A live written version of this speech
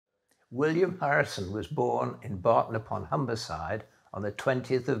William Harrison was born in Barton upon Humberside on the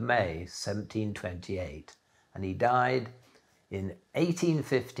 20th of May, 1728, and he died in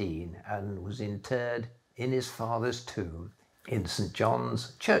 1815 and was interred in his father's tomb in St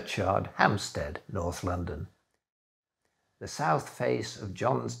John's Churchyard, Hampstead, North London. The south face of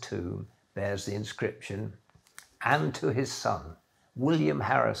John's tomb bears the inscription, "And to his son, William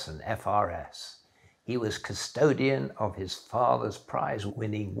Harrison, FRS. He was custodian of his father's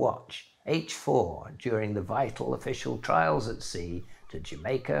prize-winning watch, H4, during the vital official trials at sea to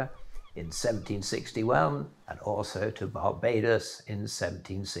Jamaica in 1761 and also to Barbados in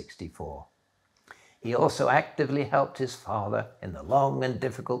 1764. He also actively helped his father in the long and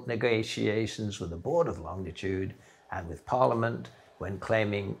difficult negotiations with the Board of Longitude and with Parliament when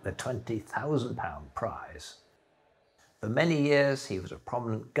claiming the £20,000 prize. For many years, he was a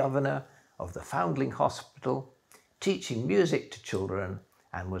prominent governor of the Foundling Hospital, teaching music to children,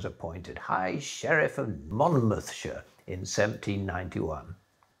 and was appointed High Sheriff of Monmouthshire in 1791.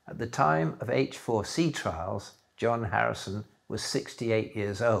 At the time of H4 sea trials, John Harrison was 68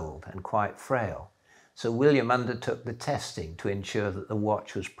 years old and quite frail, so William undertook the testing to ensure that the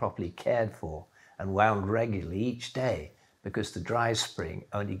watch was properly cared for and wound regularly each day, because the dry spring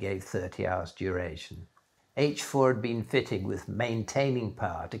only gave 30 hours duration. H4 had been fitted with maintaining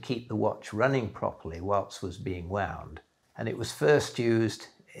power to keep the watch running properly whilst was being wound, and it was first used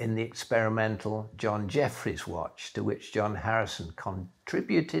in the experimental John Jeffreys watch, to which John Harrison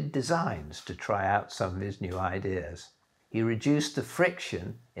contributed designs to try out some of his new ideas. He reduced the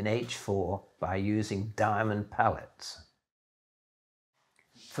friction in H4 by using diamond pallets.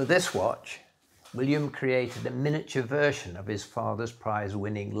 For this watch, William created a miniature version of his father's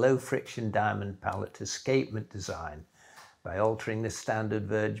prize-winning low-friction diamond pallet escapement design by altering the standard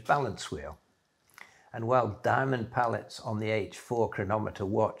verge balance wheel. And while diamond pallets on the H4 chronometer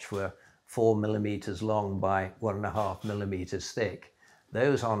watch were 4 millimeters long by 1.5 millimeters thick,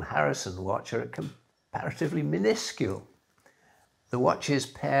 those on Harrison watch are comparatively minuscule. The watch's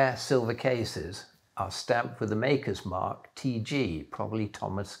pair silver cases are stamped with the maker's mark TG, probably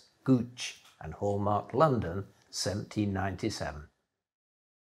Thomas Gooch, and hallmarked London, 1797.